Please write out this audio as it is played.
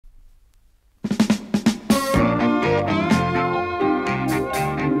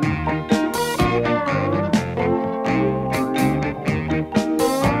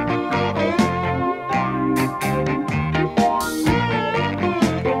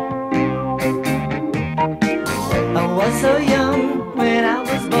so young when I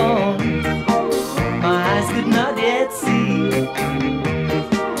was born, my eyes could not yet see.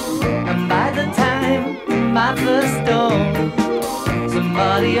 And by the time my first dawn,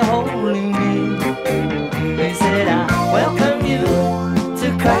 somebody holding me, they said, I welcome you to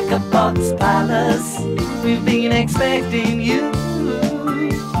Crackerbox Palace. We've been expecting you.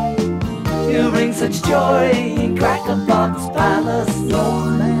 You bring such joy in Crackerbox Palace. No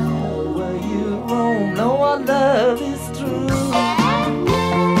matter where you roam, no one love is true.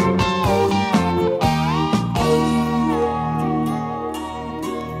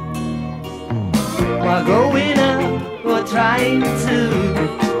 While growing up, we're trying to,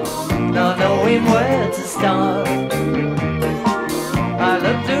 not knowing where to start, I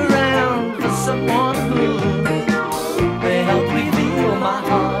looked around for someone who may help me feel my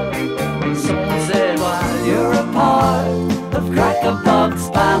heart. Someone said, while you're a part of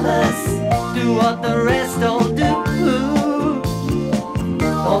Crackerbox Palace, do what the rest all do.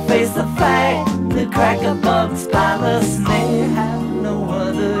 Don't face the fact that Crackerbox Palace may have no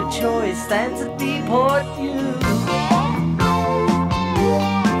other choice than to deport you.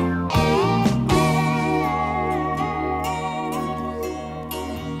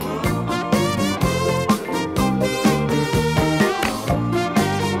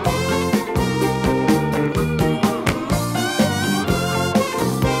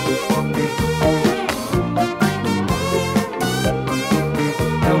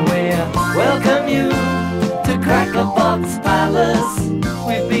 Welcome you to Crackerbox Palace.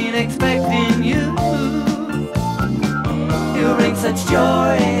 We've been expecting you. You bring such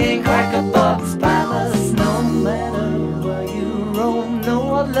joy in Crackerbox Palace. No matter where you roam, know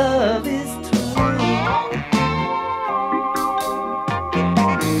what love is true.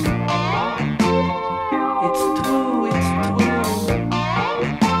 It's true, it's true.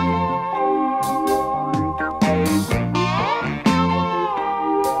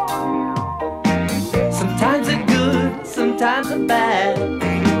 Sometimes it's good, sometimes it's bad.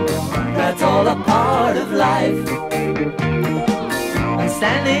 That's all a part of life. I'm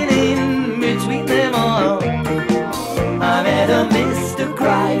standing in between them all. I met a Mr.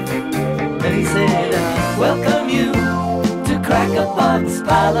 Crive, and he said, I welcome you to Crackerbox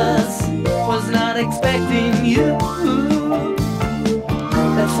Palace. Was not expecting you.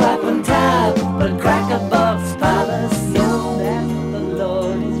 Let's slap and tap at Crackerbox Palace. Know that the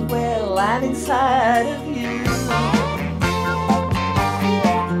Lord is well and inside of you.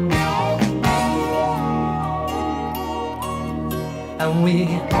 And we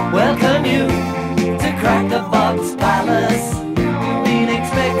welcome you to Crackerbox Palace. We've been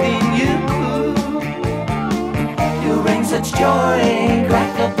expecting you. You bring such joy in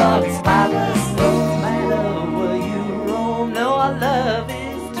Crackerbox Palace. No matter where you roam, know our love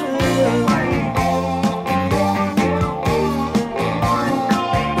is true.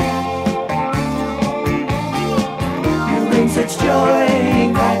 You bring such joy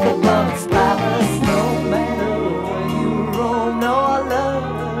in Crackerbox Palace. No matter where you roam, know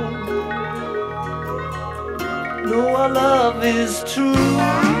our love is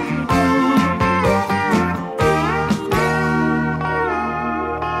true.